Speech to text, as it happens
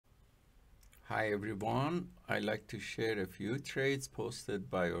Hi everyone, I'd like to share a few trades posted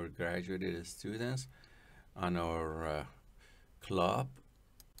by our graduated students on our club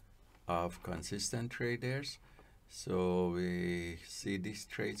of consistent traders. So we see these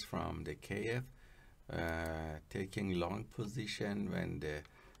trades from the KF, taking long position when the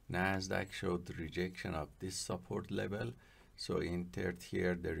Nasdaq showed rejection of this support level. So entered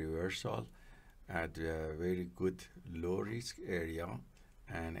here the reversal at a very good low risk area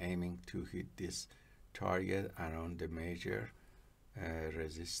and aiming to hit this target around the major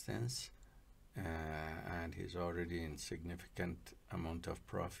resistance, and he's already in significant amount of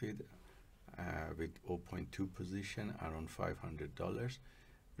profit with 0.2 position around $500,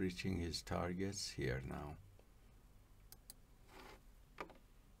 reaching his targets here now.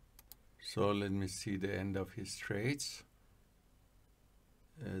 So let me see the end of his trades.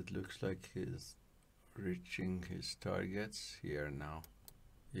 It looks like he's reaching his targets here now.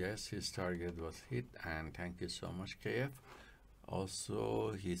 Yes, his target was hit, and thank you so much, KF.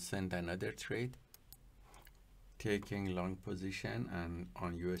 Also, he sent another trade, taking long position and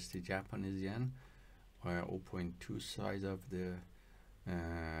on USD Japanese yen, 0.2 size of the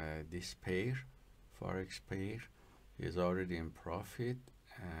this pair, forex pair. He's already in profit,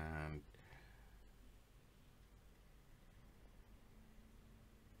 and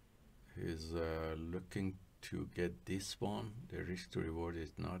he's looking to get this one. The risk to reward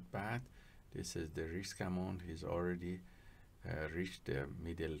is not bad. This is the risk amount. He's already reached the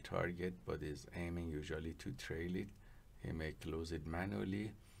middle target, but is aiming usually to trail it. He may close it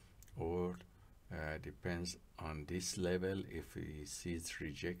manually, or depends on this level. If he sees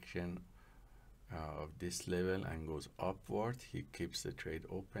rejection of this level and goes upward, he keeps the trade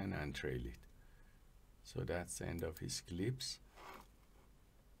open and trail it. So that's the end of his clips.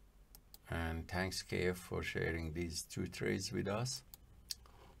 And thanks KF for sharing these two trades with us.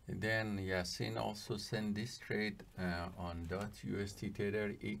 And then Yasin also sent this trade on .USD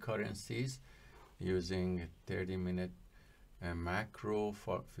Tether e-Currencies using 30-minute macro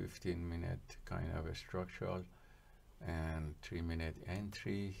for 15-minute kind of a structural and 3-minute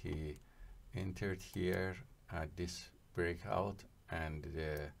entry. He entered here at this breakout and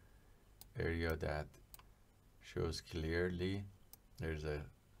the area that shows clearly there's a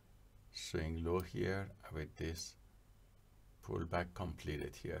swing low here with this pullback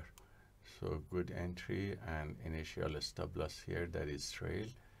completed here. So good entry and initial stop loss here that is trail,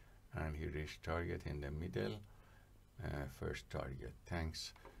 and he reached target in the middle, first target.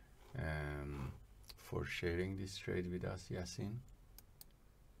 Thanks for sharing this trade with us, Yasin.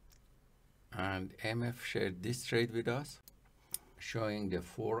 And MF shared this trade with us, showing the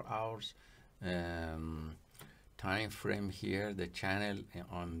 4 hours time frame here. The channel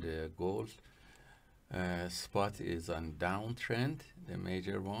on the gold spot is on downtrend, the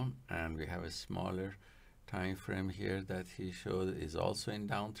major one, and we have a smaller time frame here that he showed is also in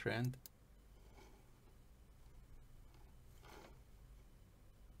downtrend.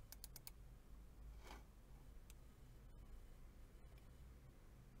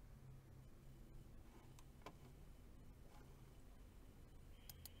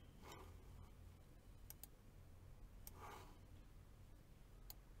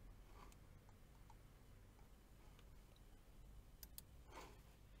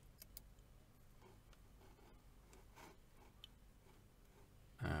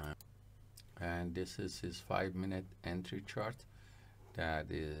 And this is his 5-minute entry chart that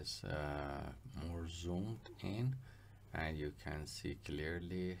is more zoomed in, and you can see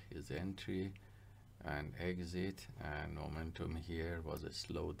clearly his entry and exit, and momentum here was a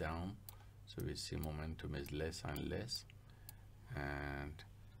slowdown. So we see momentum is less and less, and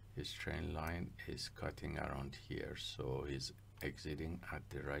his trend line is cutting around here. So he's exiting at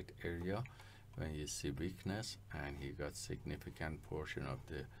the right area when you see weakness, and he got significant portion of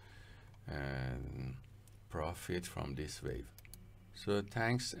the profit from this wave. So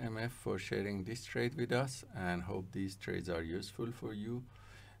thanks MF for sharing this trade with us, and hope these trades are useful for you,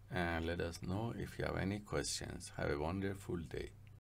 and let us know if you have any questions. Have a wonderful day.